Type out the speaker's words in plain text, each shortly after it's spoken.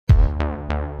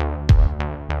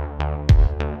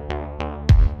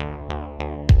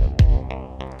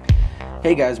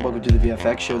Hey guys, welcome to the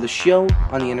VFX Show, the show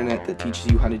on the internet that teaches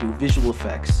you how to do visual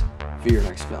effects for your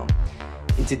next film.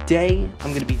 And today, I'm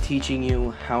going to be teaching you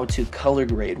how to color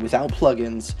grade without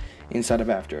plugins inside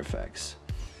of After Effects.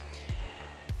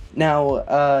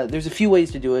 Now, there's a few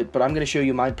ways to do it, but I'm going to show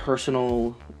you my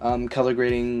personal color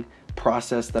grading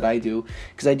process that I do,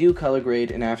 because I do color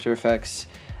grade in After Effects.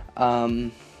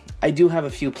 I do have a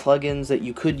few plugins that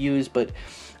you could use, but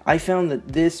I found that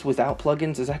this without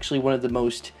plugins is actually one of the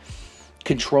most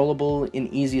controllable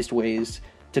and easiest ways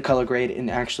to color grade and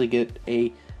actually get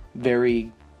a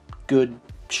very good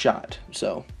shot.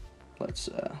 So let's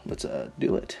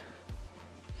do it.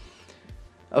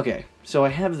 Okay, so I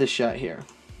have this shot here.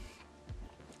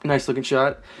 Nice looking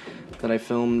shot that I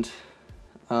filmed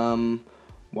while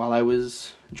I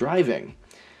was driving.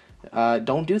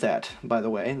 Don't do that, by the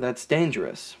way. That's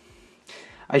dangerous.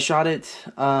 I shot it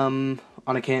on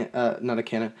a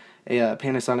Panasonic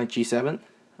G7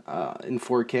 in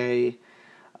 4K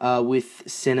with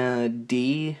Cine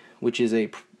D, which is a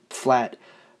flat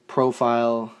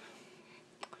profile.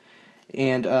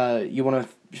 And you want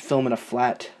to film in a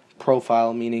flat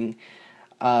profile, meaning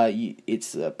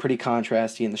it's pretty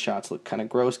contrasty and the shots look kind of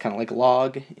gross, kind of like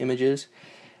log images.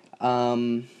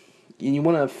 And you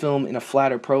want to film in a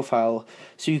flatter profile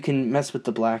so you can mess with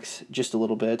the blacks just a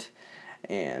little bit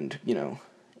and,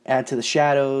 add to the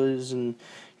shadows, and,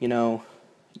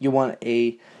 you want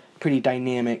a pretty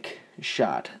dynamic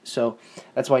shot. So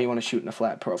that's why you want to shoot in a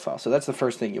flat profile. So that's the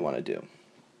first thing you want to do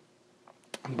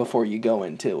before you go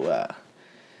into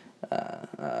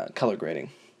color grading.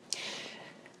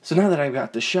 So now that I've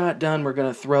got the shot done, we're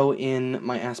going to throw in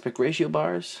my aspect ratio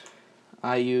bars.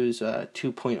 I use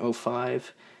 2.05.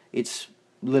 It's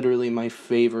literally my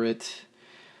favorite.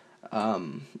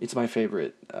 It's my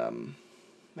favorite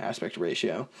aspect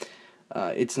ratio.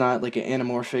 It's not like an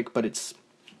anamorphic, but it's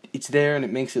there and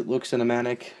it makes it look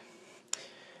cinematic.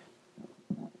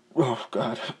 Oh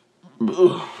God.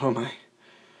 Oh my.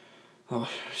 Oh,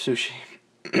 sushi.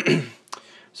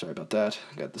 Sorry about that.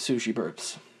 I got the sushi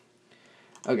burps.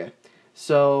 Okay,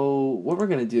 so what we're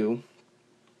gonna do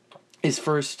is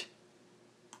first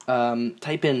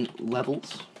type in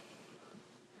levels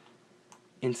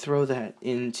and throw that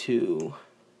into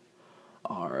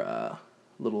our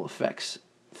little effects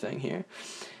thing here.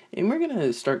 And we're going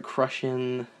to start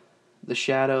crushing the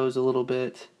shadows a little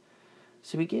bit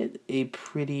so we get a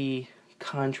pretty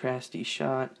contrasty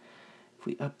shot. If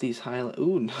we up these highlights,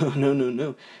 ooh,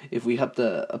 no. If we up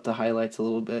the highlights a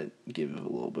little bit, give it a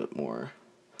little bit more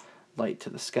light to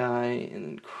the sky, and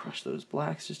then crush those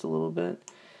blacks just a little bit,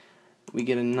 we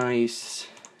get a nice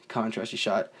contrasty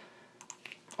shot.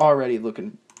 Already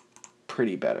looking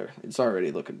pretty better. It's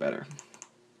already looking better.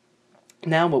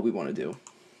 Now what we want to do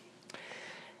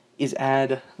is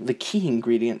add the key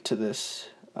ingredient to this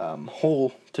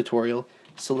whole tutorial,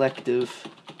 selective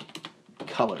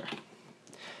color.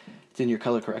 It's in your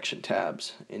color correction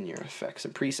tabs in your effects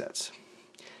and presets.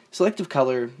 Selective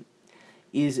color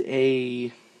is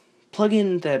a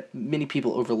plugin that many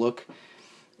people overlook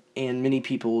and many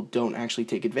people don't actually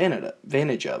take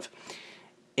advantage of.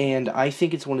 And I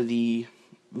think it's one of the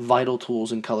vital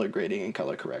tools in color grading and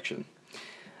color correction.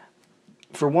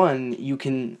 For one, you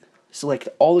can select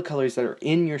all the colors that are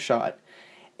in your shot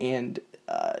and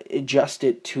adjust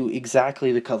it to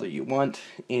exactly the color you want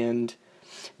and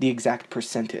the exact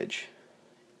percentage.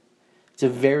 It's a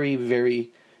very,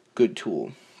 very good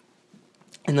tool.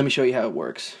 And let me show you how it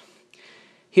works.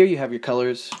 Here you have your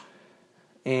colors,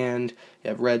 and you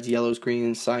have reds, yellows,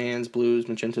 greens, cyans, blues,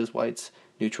 magentas, whites,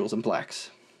 neutrals, and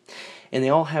blacks. And they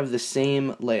all have the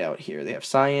same layout here. They have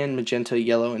cyan, magenta,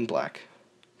 yellow, and black.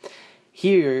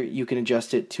 Here you can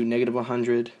adjust it to negative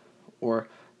 100 or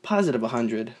positive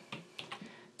 100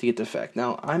 to get the effect.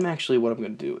 Now, what I'm going to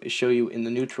do is show you in the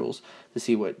neutrals to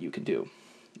see what you can do.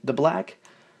 The black,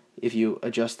 if you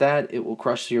adjust that, it will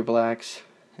crush your blacks,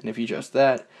 and if you adjust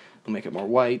that, it'll make it more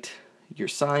white. Your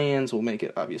cyans will make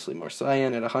it obviously more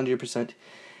cyan at 100%,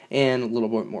 and a little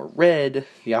bit more red,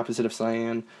 the opposite of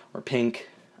cyan, or pink,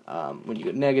 when you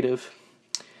go negative.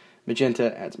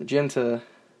 Magenta adds magenta,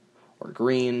 or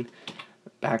green,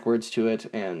 backwards to it,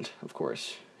 and of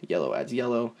course yellow adds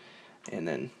yellow, and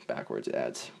then backwards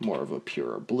adds more of a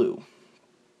pure blue.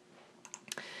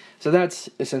 So that's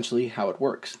essentially how it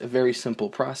works, a very simple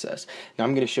process. Now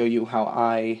I'm going to show you how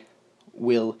I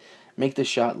will make this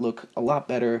shot look a lot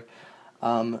better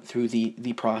through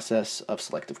the process of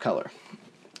selective color.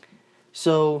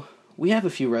 So we have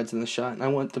a few reds in the shot, and I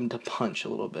want them to punch a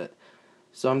little bit.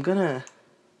 So I'm going to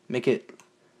make it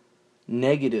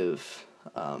negative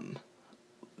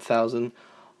 1000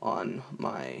 on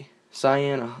my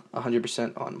cyan,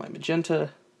 100% on my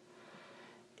magenta,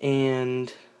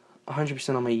 and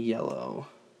 100% on my yellow,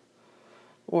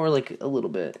 or like a little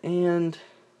bit, and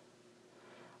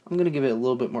I'm going to give it a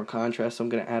little bit more contrast, so I'm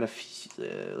going to add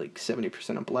like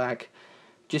 70% of black,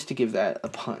 just to give that a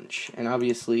punch, and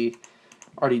obviously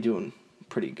already doing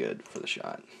pretty good for the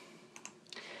shot.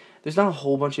 There's not a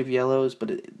whole bunch of yellows,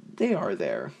 but they are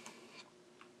there.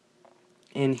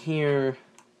 And here,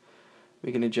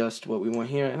 we can adjust what we want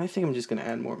here, and I think I'm just going to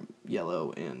add more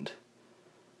yellow and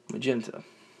magenta.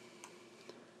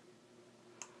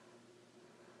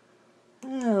 A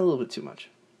little bit too much.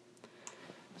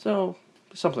 So,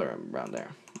 something around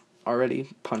there. Already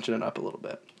punching it up a little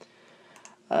bit.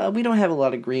 We don't have a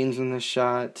lot of greens in this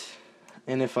shot,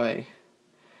 and if I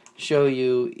show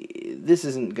you, this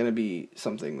isn't going to be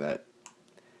something that,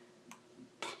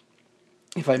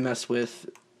 if I mess with,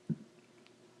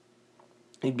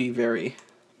 it'd be very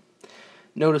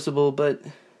noticeable, but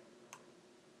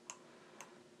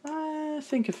I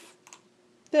think if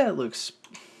that looks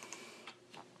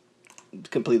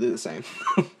completely the same.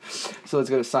 So let's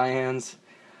go to cyans.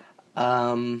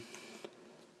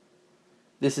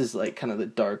 This is like kind of the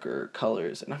darker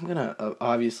colors, and I'm gonna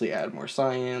obviously add more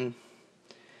cyan.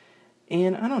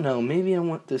 And I don't know, maybe I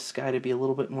want this sky to be a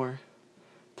little bit more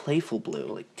playful blue,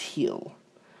 like teal.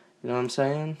 You know what I'm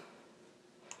saying?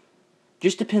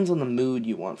 Just depends on the mood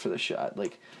you want for the shot.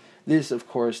 Like this, of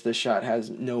course, the shot has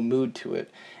no mood to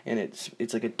it, and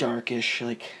it's like a darkish,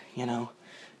 like, you know,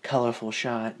 colorful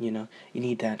shot. You know, you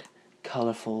need that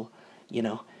colorful, you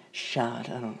know, shot.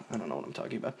 I don't know what I'm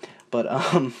talking about, but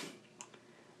I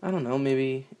don't know.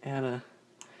 Maybe add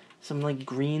some like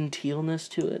green tealness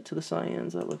to it, to the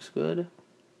cyans. That looks good. And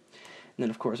then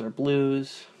of course our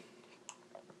blues.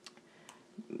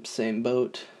 Same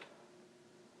boat.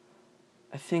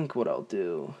 I think what I'll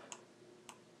do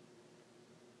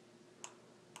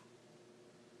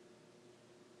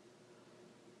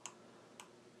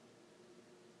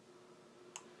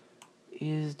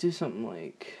is do something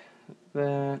like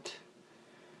that.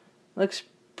 Looks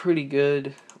pretty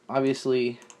good.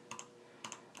 Obviously,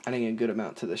 adding a good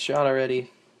amount to the shot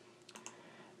already.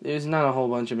 There's not a whole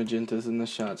bunch of magentas in this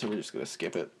shot, so we're just going to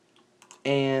skip it.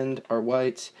 And our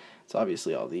whites, it's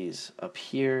obviously all these up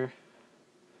here.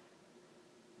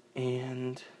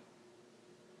 And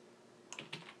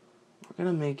we're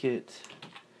going to make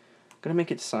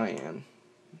it cyan.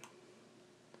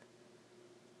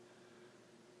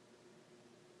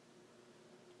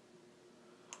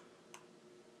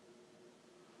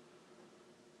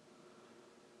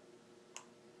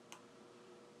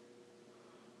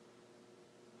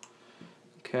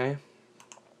 Okay.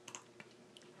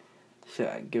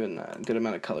 So given a good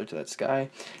amount of color to that sky.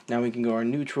 Now we can go our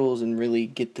neutrals and really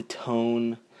get the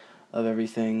tone of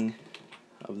everything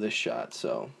of this shot.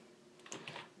 So,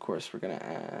 of course, we're going to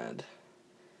add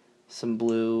some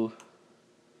blue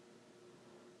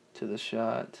to the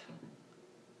shot.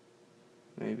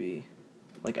 Maybe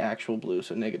like actual blue,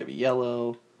 so negative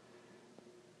yellow.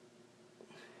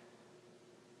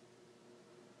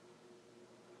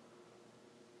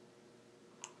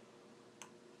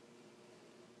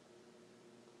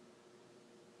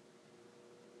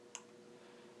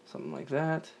 Something like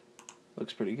that.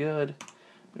 Looks pretty good.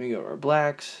 Then we go to our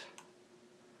blacks.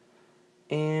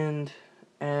 And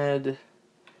add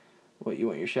what you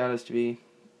want your shadows to be.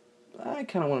 I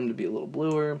kind of want them to be a little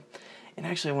bluer. And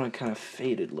actually I want a kind of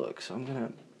faded look. So I'm going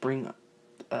to bring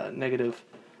negative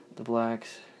the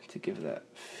blacks to give that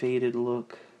faded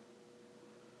look.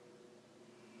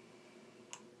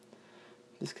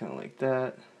 Just kind of like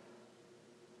that.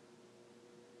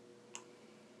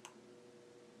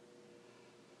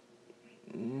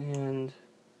 And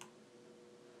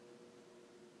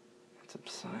some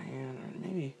cyan, or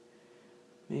maybe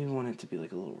want it to be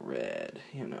like a little red,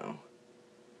 you know.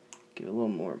 Give it a little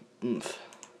more oomph.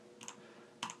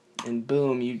 And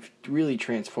boom, you really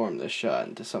transform this shot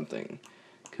into something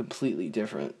completely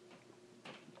different,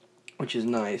 which is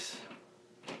nice.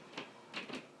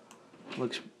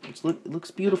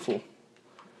 Looks beautiful.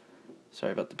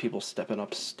 Sorry about the people stepping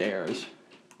upstairs.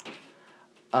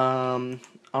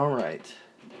 Alright.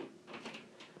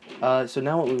 So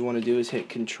now what we want to do is hit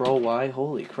Control Y.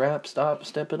 Holy crap, stop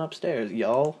stepping upstairs,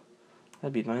 y'all.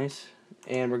 That'd be nice.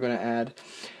 And we're going to add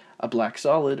a black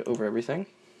solid over everything.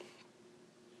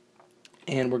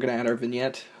 And we're going to add our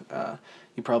vignette.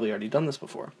 You've probably already done this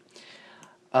before.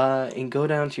 And go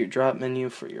down to your drop menu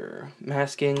for your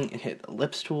masking and hit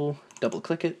Ellipse tool. Double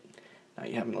click it. Now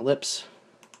you have an ellipse.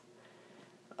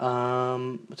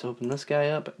 Let's open this guy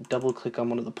up. Double click on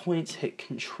one of the points. Hit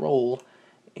Control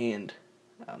and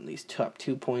these top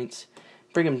 2 points.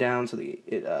 Bring them down so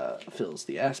it fills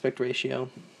the aspect ratio.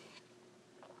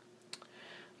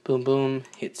 boom, boom,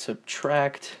 hit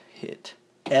subtract, hit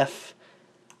F,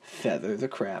 feather the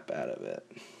crap out of it.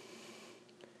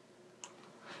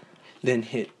 Then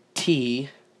hit T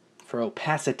for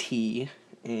opacity,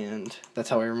 and that's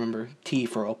how I remember T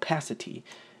for opacity,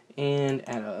 and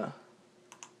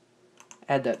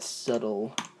add that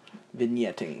subtle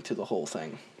vignetting to the whole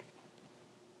thing.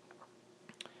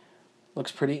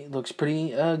 Looks pretty good.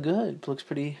 Looks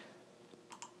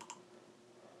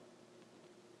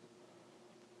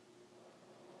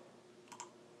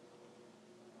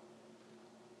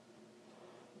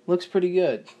pretty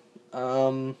good.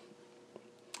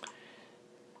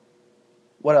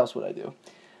 What else would I do?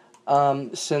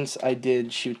 Since I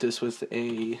did shoot this with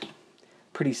a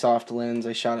pretty soft lens,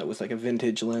 I shot it with like a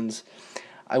vintage lens,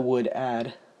 I would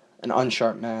add an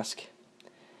unsharp mask,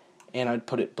 and I'd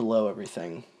put it below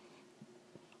everything,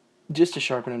 just to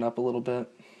sharpen it up a little bit.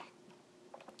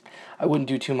 I wouldn't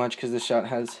do too much because this shot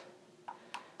has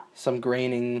some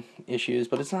graining issues,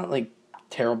 but it's not like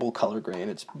terrible color grain,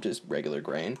 it's just regular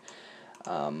grain.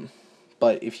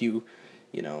 But if you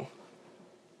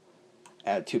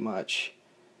add too much,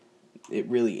 it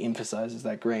really emphasizes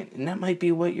that grain, and that might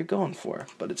be what you're going for,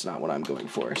 but it's not what I'm going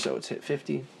for. So it's hit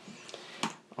 50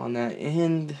 on that,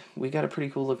 and we got a pretty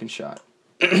cool looking shot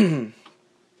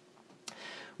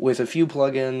with a few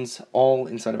plugins all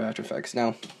inside of After Effects.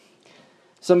 Now,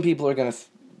 some people are going to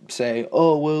say,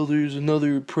 oh, well, there's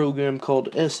another program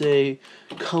called SA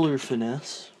Color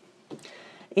Finesse,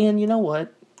 and you know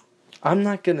what? I'm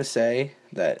not going to say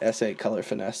that SA Color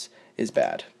Finesse is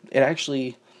bad. It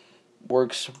actually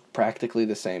works practically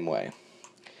the same way.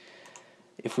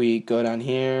 If we go down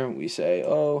here, we say,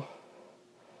 oh,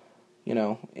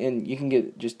 and you can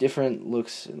get just different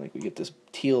looks, and like we get this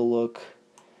teal look,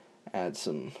 add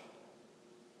some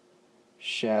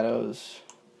shadows,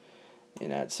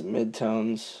 and add some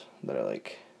midtones that are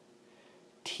like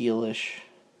tealish,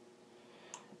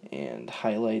 and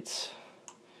highlights,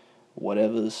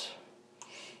 whatevers.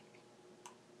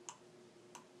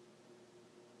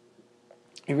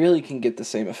 You really can get the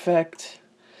same effect,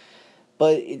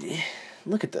 but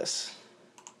look at this.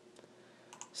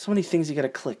 So many things you gotta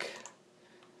click.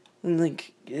 And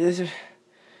like, it's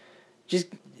just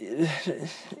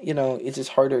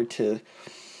harder to,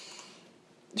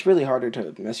 it's really harder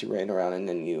to mess your brain around, and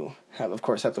then you of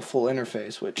course have the full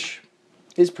interface, which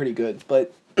is pretty good,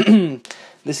 but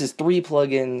this is 3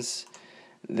 plugins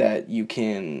that you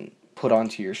can put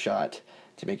onto your shot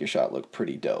to make your shot look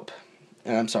pretty dope.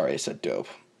 And I'm sorry I said dope.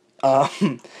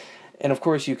 And of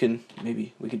course we could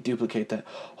duplicate that.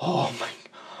 Oh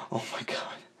my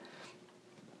god.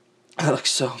 That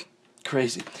looks so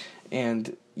crazy.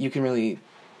 And you can really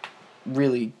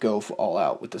go all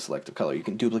out with the selective color. You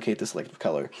can duplicate the selective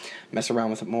color, mess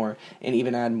around with it more, and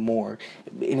even add more.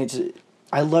 And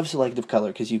I love selective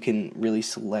color because you can really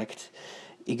select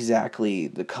exactly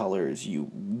the colors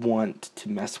you want to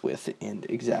mess with and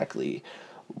exactly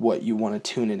what you want to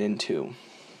tune it into.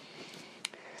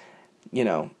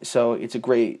 So it's a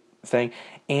great thing.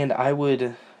 And I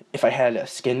would, if I had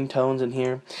skin tones in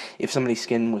here, if somebody's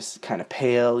skin was kind of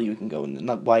pale, you can go in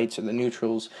the whites or the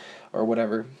neutrals or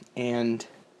whatever and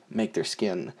make their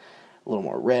skin a little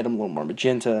more red, a little more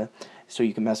magenta, so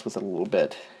you can mess with it a little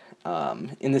bit.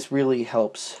 And this really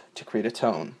helps to create a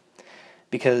tone.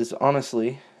 Because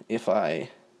honestly, if I,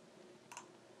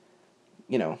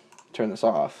 turn this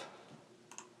off,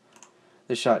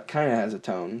 the shot kind of has a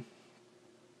tone,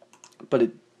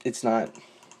 but it's not,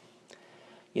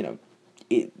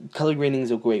 color grading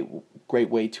is a great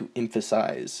way to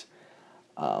emphasize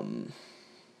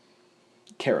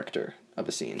character of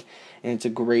a scene, and it's a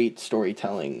great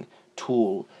storytelling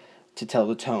tool to tell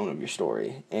the tone of your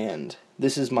story. And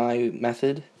this is my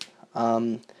method.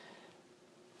 You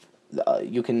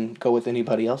can go with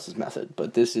anybody else's method,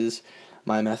 but this is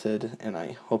my method, and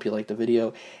I hope you like the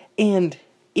video. And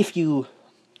if you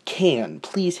can,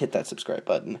 please hit that subscribe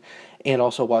button, and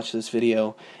also watch this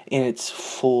video in its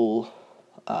fullness.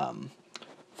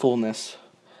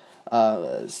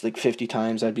 It's like 50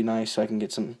 times. That'd be nice, so I can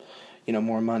get some,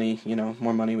 more money.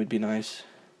 More money would be nice.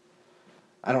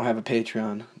 I don't have a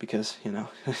Patreon because,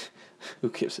 who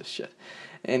gives a shit?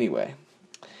 Anyway,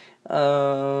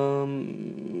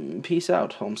 peace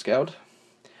out, Home Scout.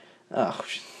 Oh,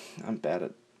 I'm bad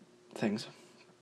at things.